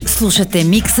Слушате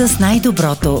микса с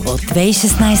най-доброто от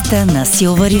 2016 на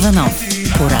Силвър Иванов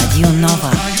по Радио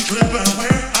Нова.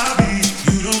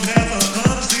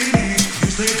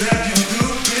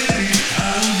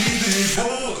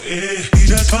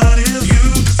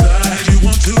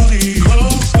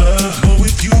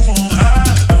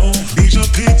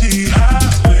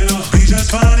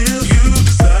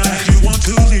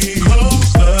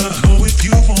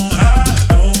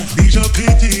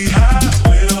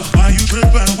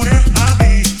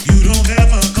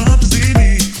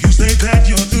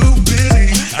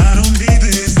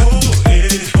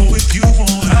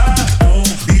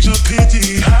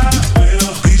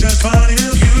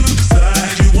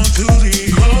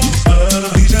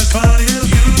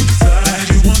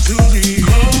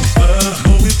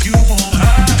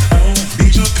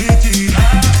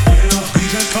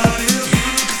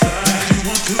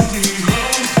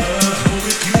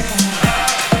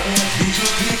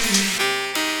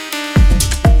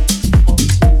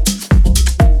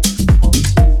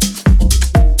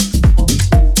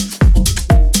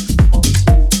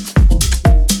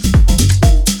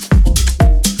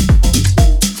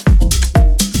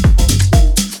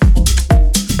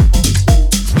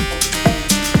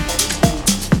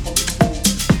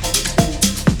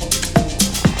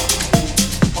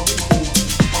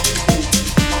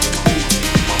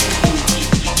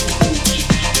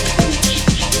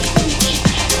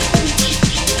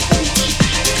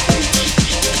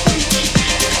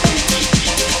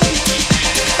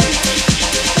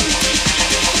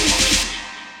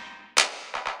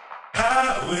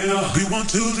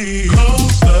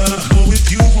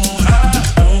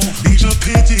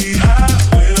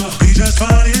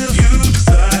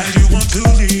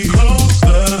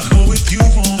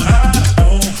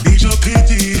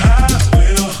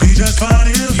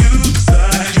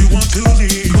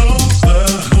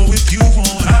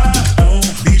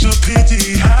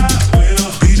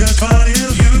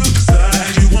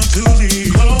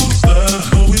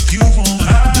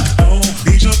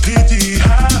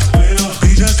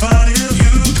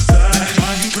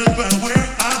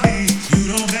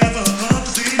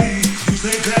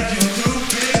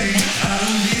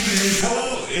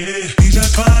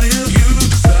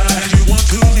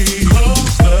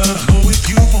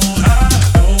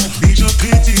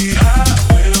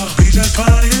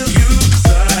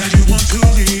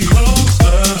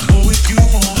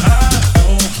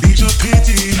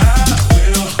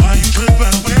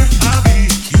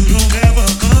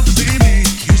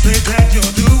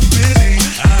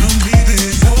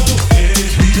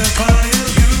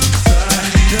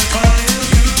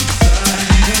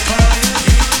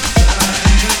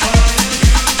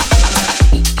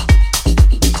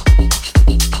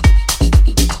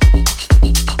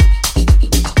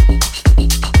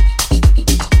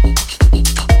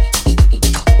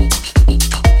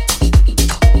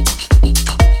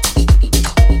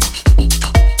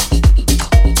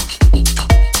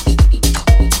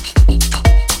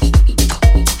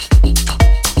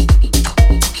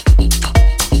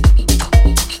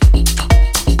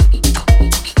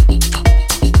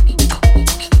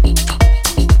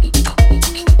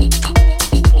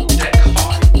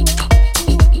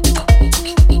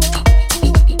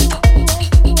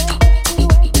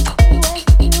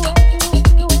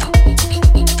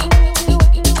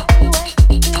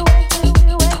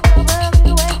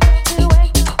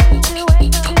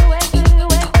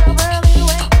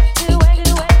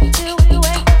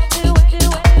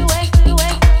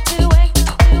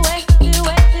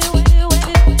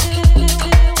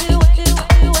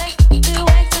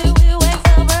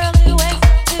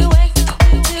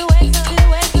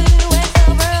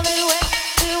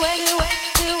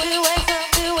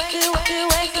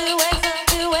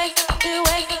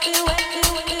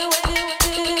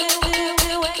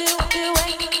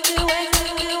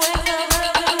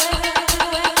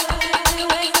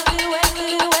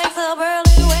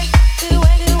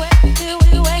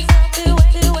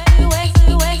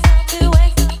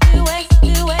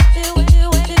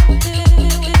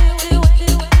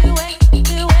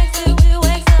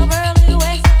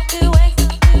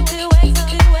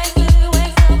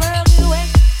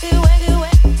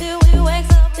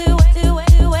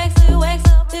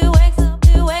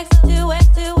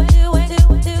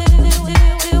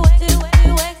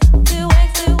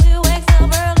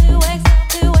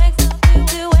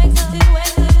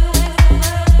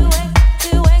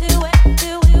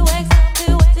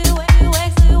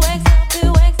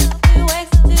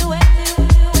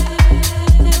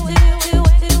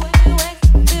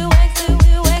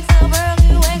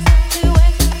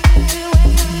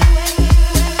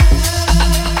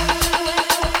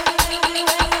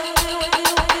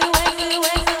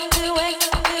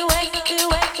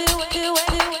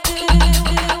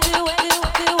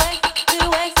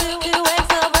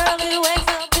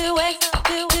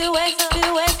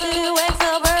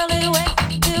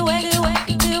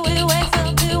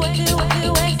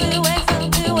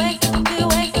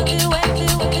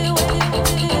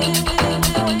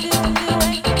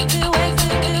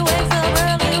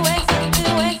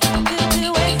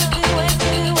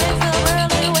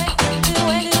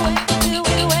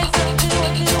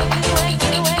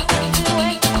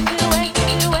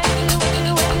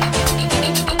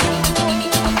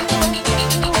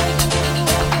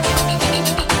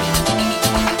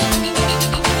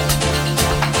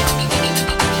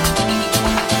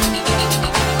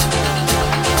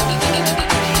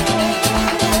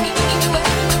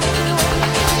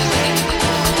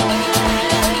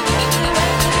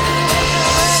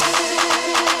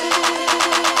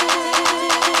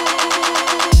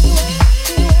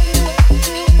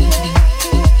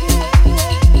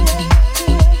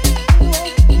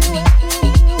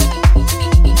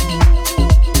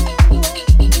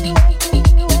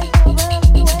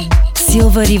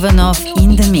 Силвър Иванов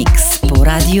in the Mix по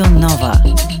Радио Нова.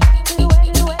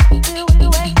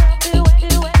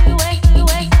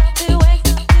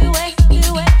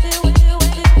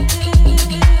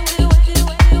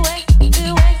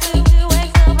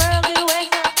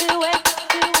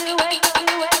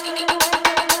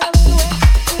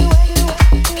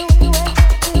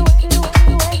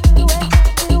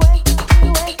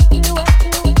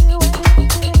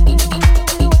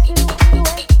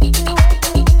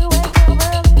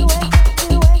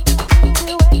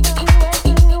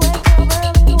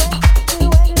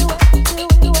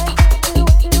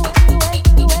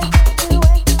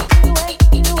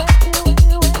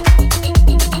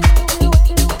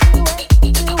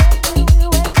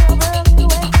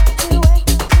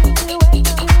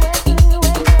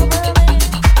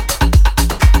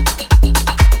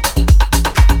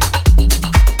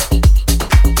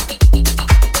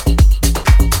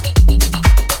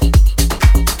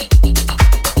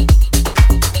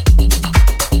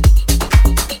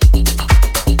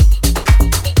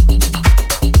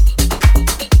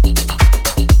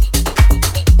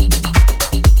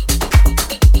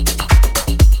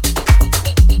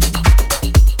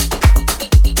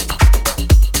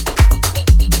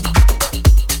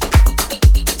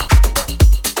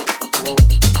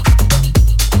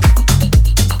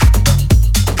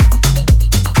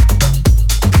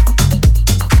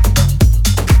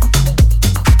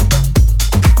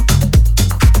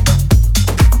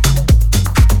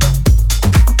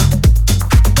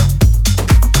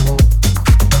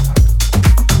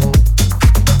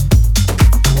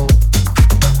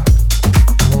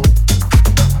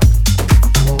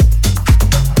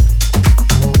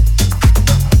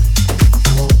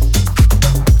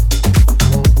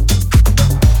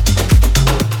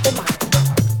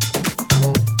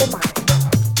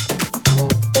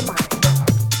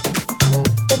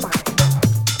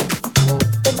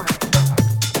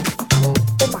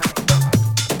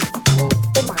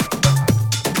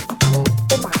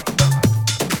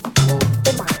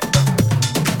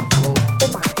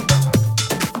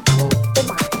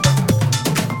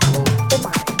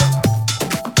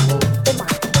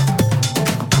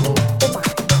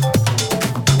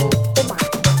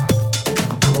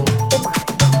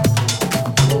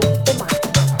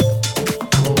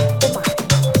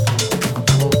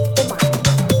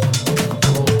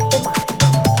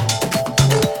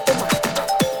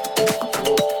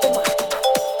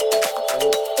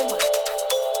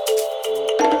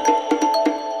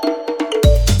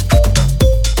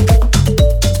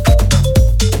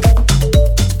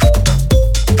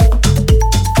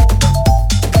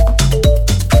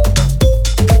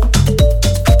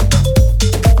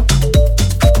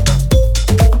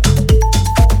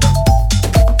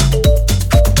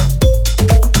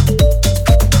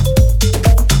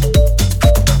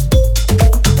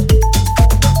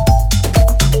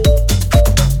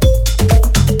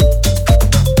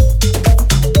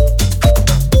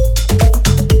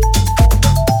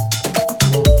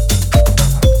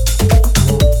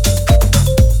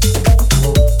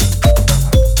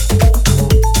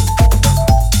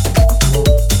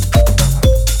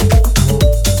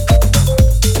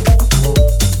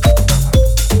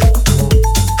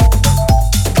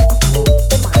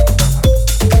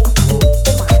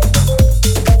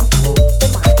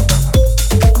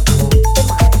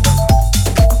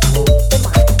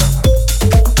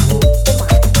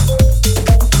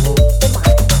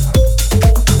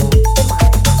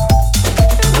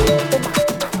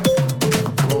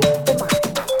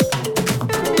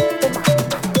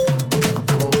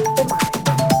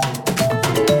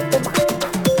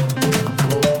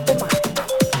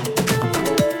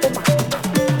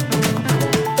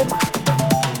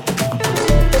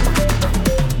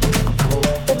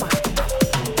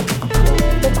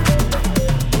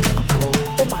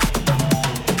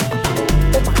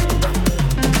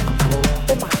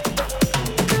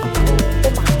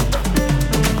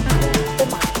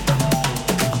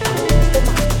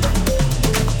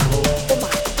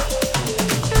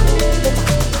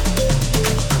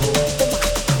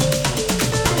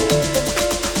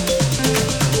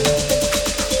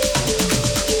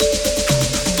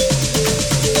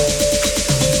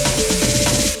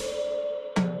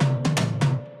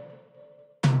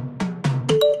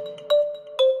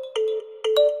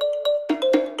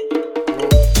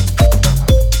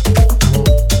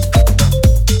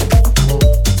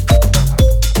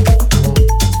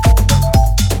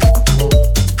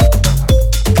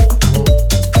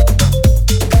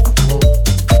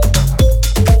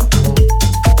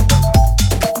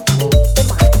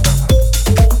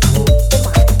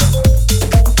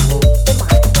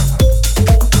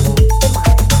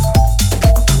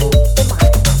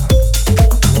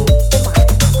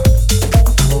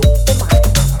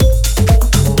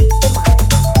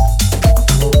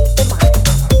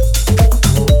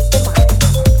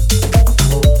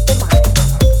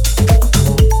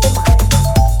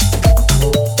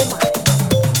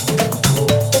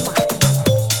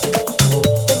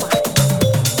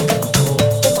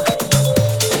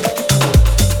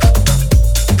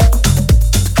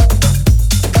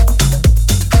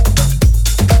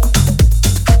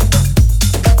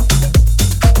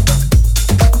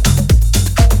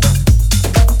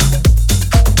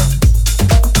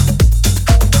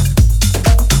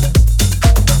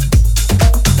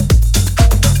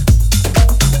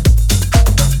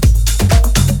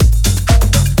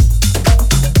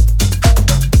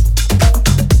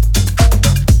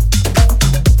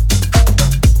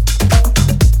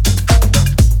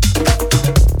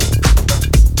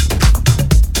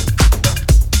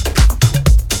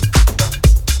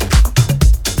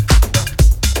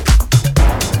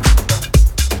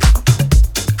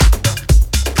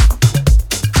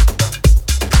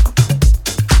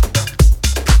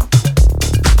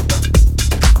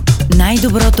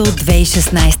 Най-доброто от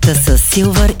 2016 с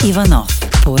Силвър Иванов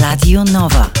по Радио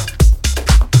Нова.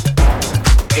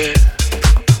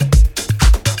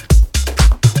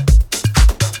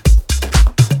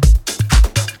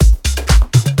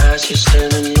 As you're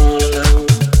standing all alone,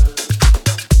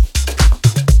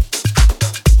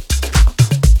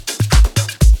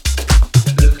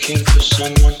 looking for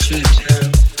someone to tell.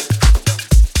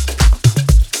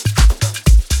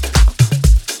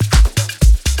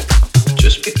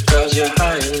 Just because you're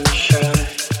high and shy,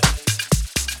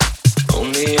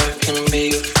 only I can be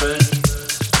your friend.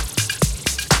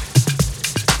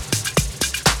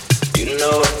 You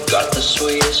know I've got the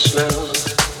sweetest smell.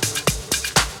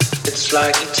 It's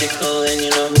like a tickle in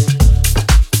your nose.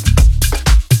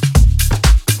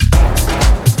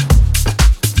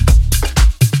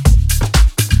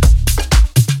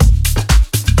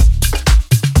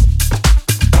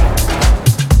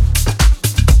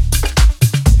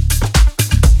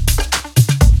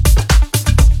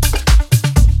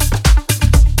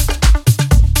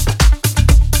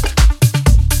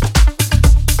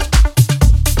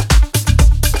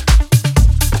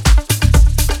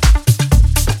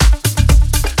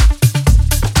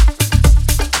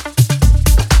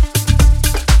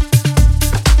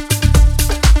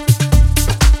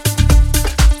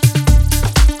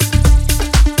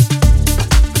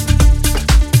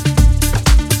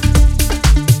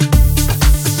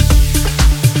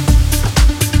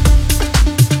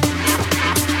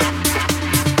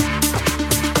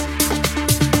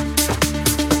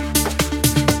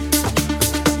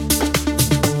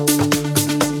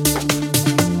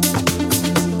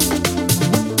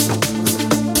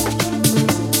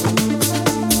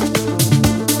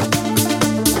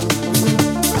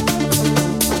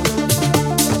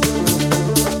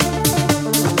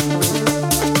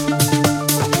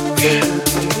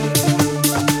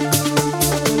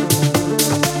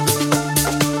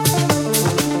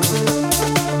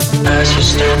 As you're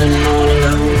standing all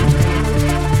alone,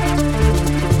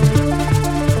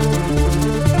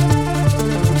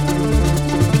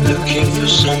 looking for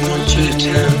someone to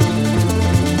tell.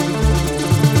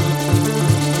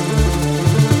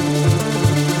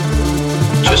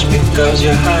 Just because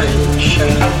you're high and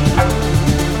shy,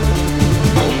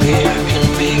 only I can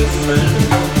be your friend.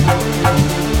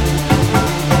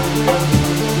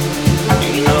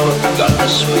 You know I've got the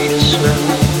sweetest smell.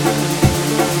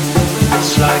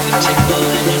 It's like a tickle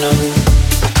in your nose.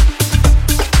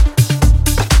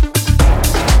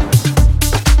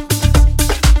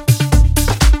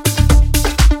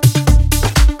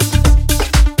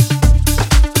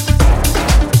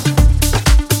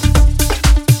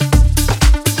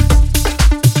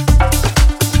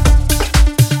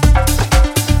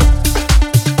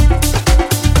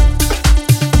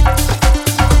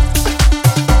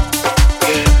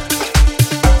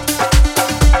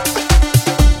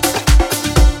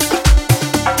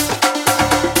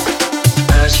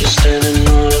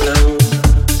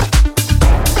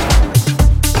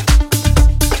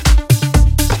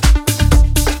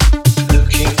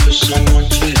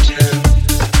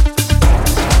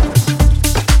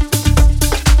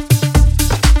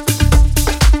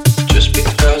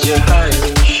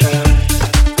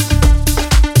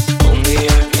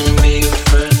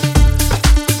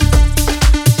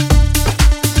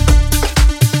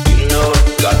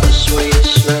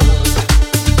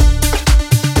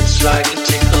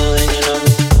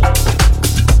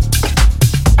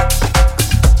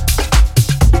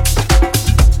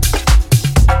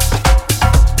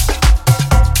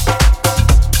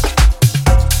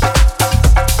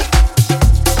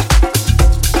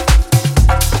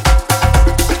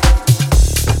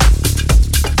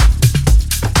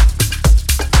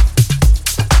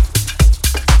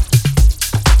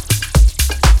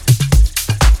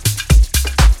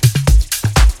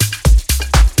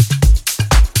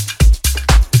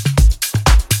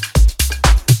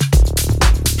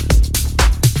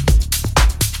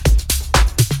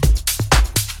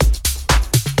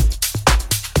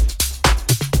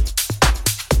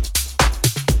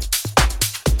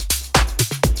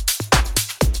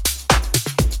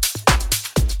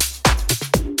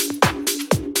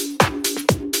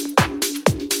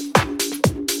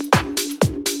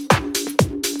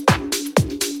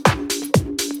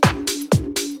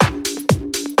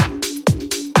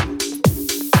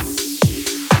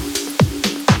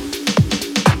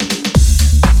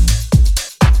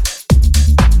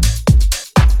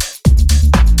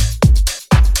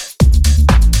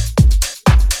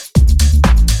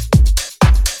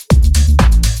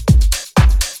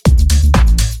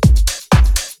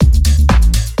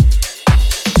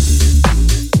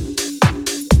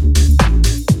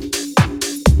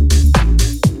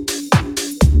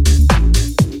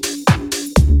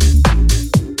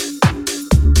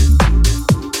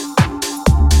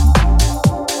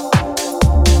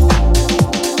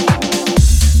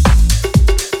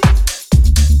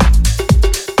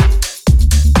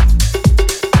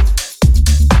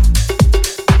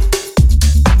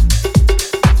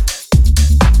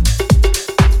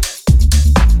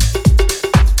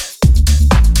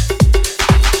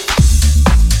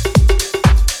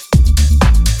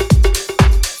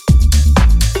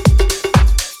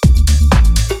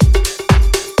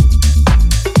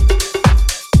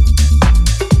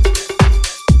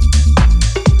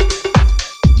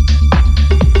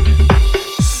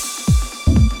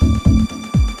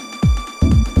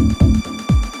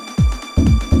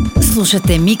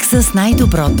 Слушате микса с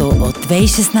най-доброто от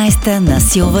 2016 на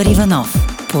Силвър Иванов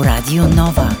по Радио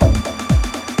Нова.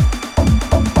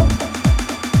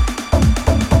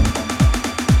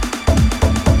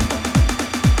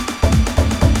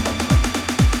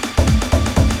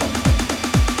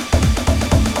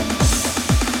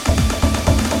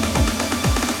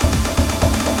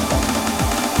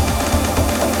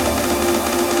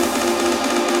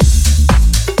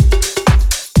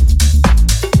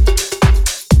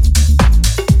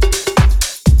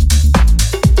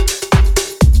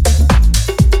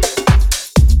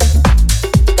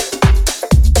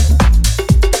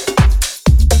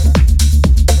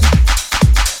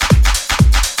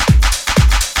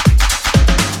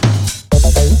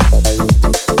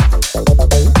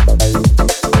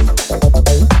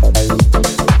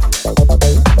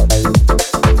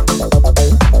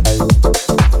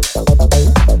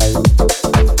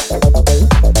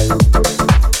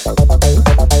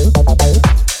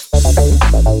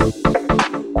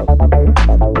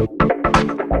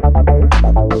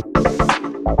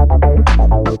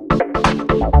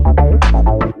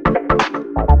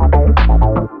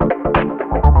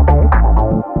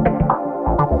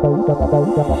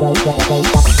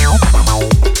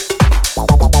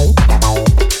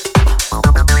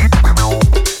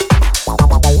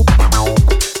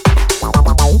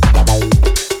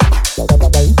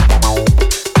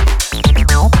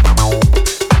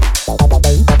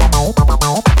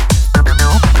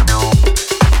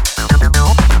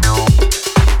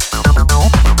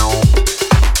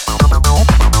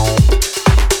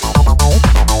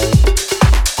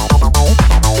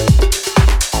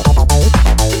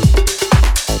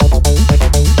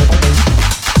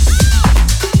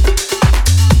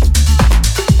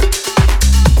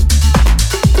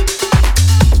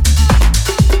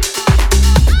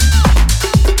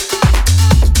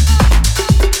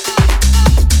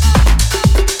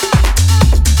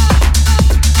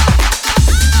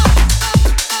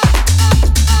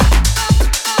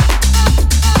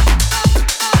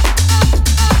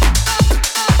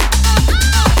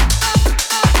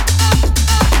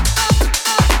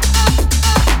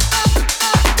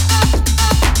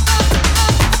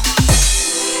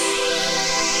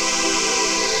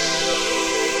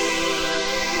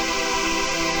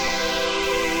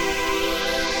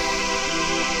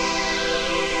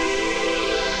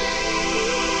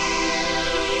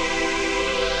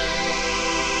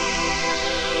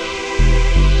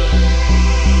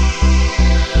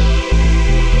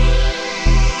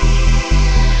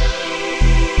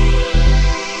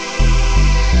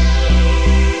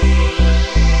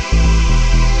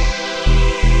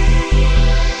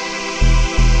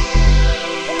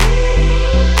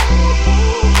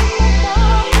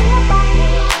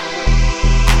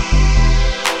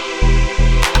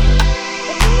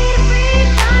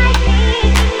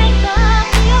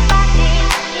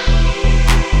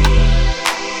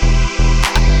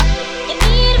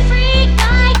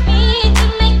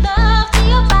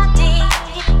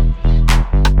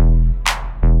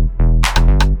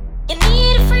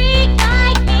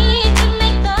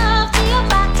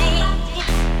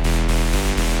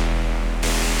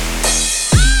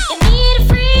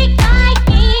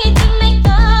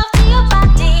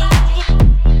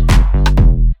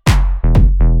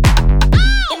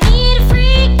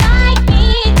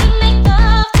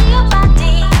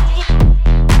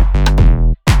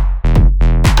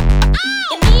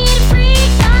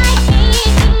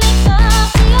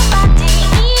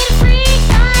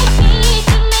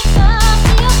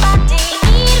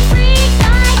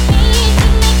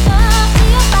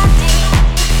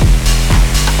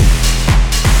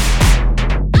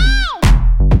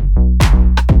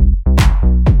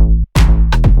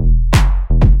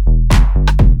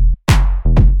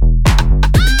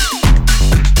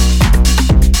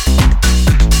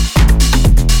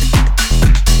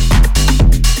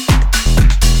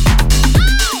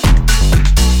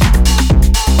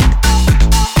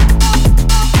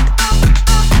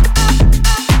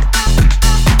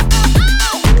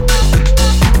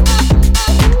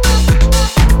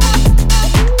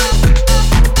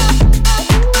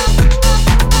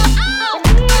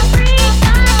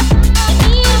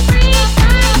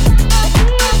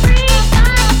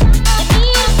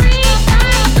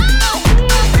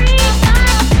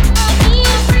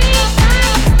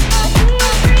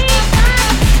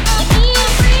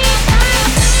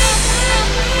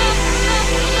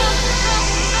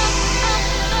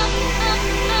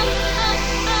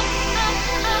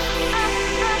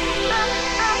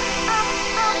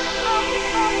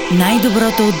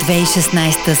 Най-доброто от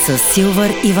 2016 с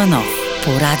Силвър Иванов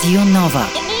по Радио Нова.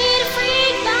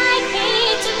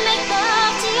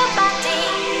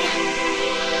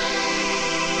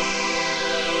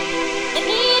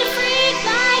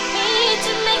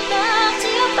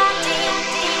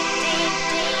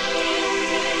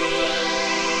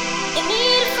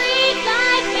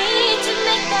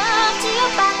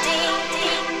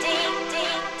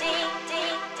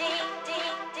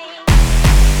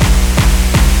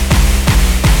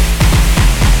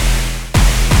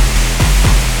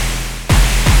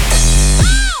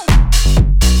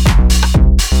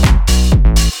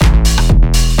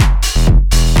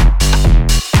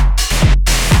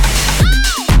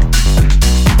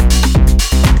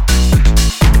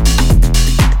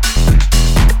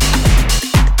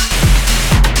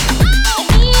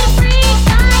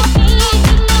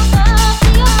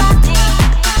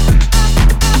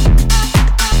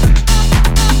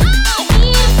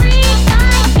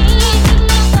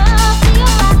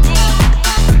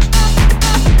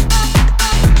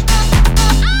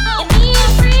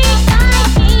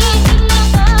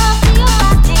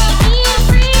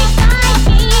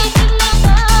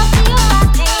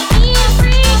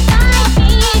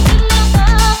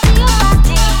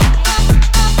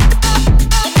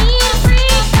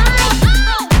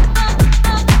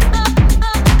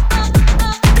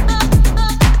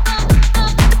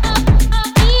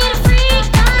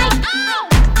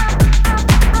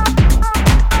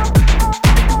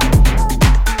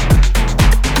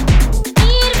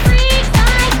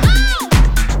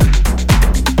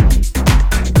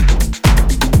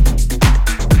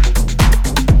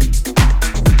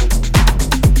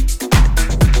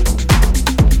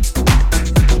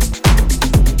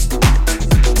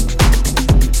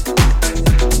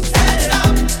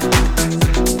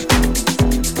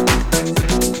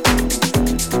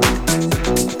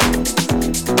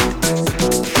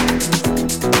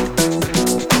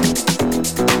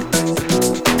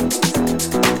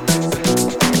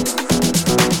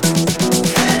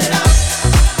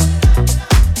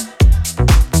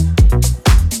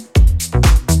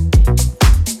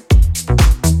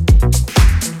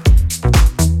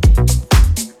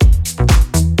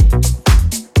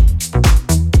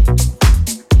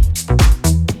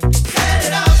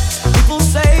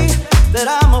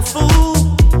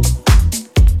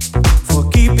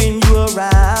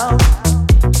 around.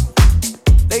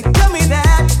 They tell me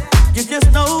that you're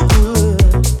just no good.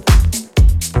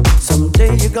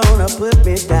 Someday you're gonna put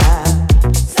me down.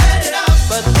 Set it up.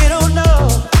 But they don't know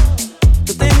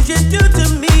the things you do to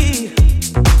me,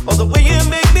 or the way you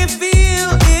make me feel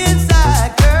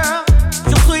inside, girl.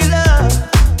 Your sweet love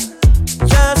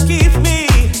just keeps me,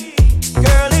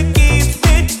 girl, it keeps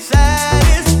me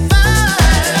satisfied.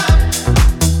 Set it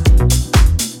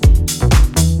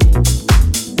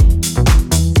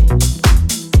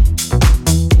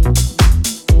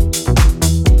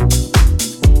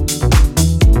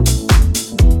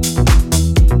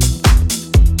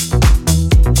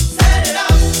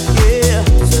up. Yeah,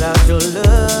 set out your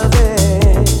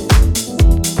loving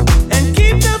and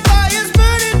keep the fires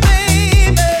burning,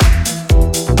 baby.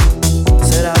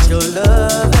 Set out your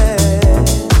loving.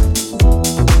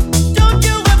 Don't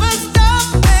you ever stop,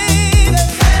 baby.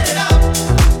 Set it up.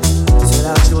 Set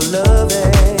out your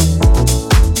loving.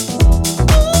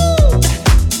 Ooh,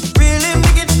 really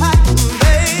make it hot,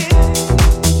 baby.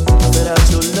 Set out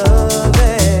your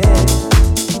loving.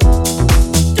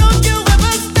 Don't you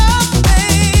ever stop,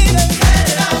 baby. Set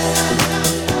it up.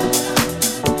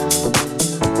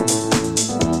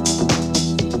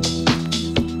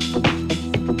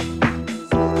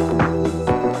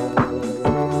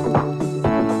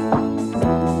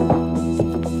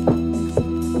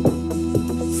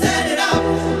 Set it up.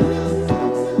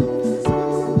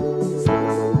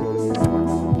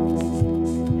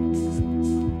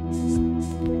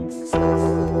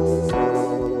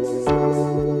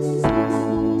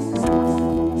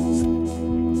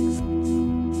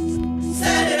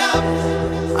 Set it up.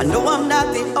 I know I'm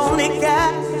not the only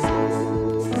guy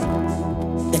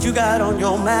that you got on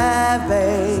your mind,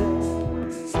 babe.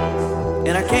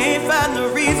 And I can't find the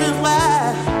reasons why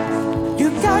you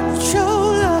got your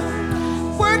love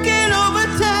working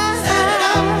overtime. Set it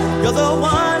up. You're the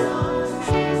one,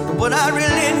 what I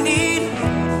really need,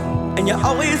 and you're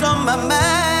always on my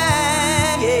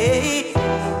mind.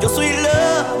 Yeah, your sweet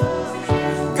love,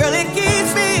 girl, it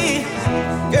keeps me,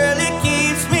 girl, it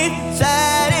keeps me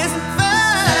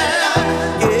satisfied.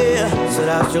 Yeah, set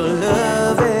out your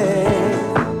loving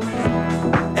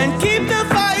and keep the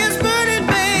fires burning,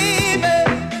 baby.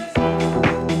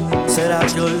 Set out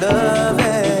your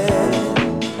loving.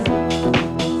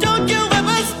 Don't you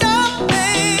ever stop,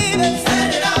 baby. Set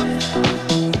it up.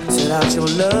 Set out your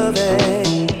loving.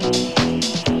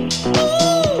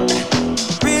 Ooh,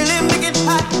 really make it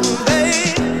hot, baby.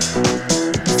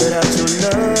 Set out your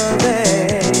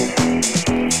loving.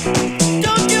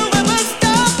 Don't you ever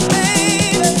stop,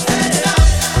 baby. Set it up.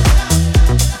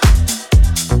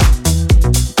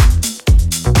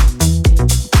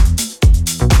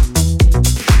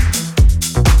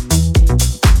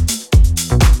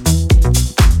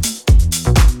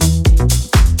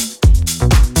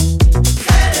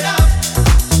 Set it up.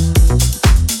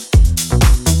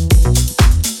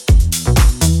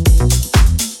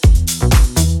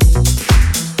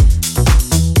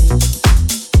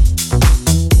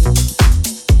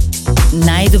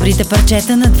 Най-добрите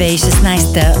парчета на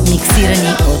 2016,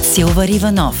 миксирани от Силвър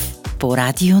Иванов по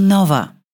Радио Нова.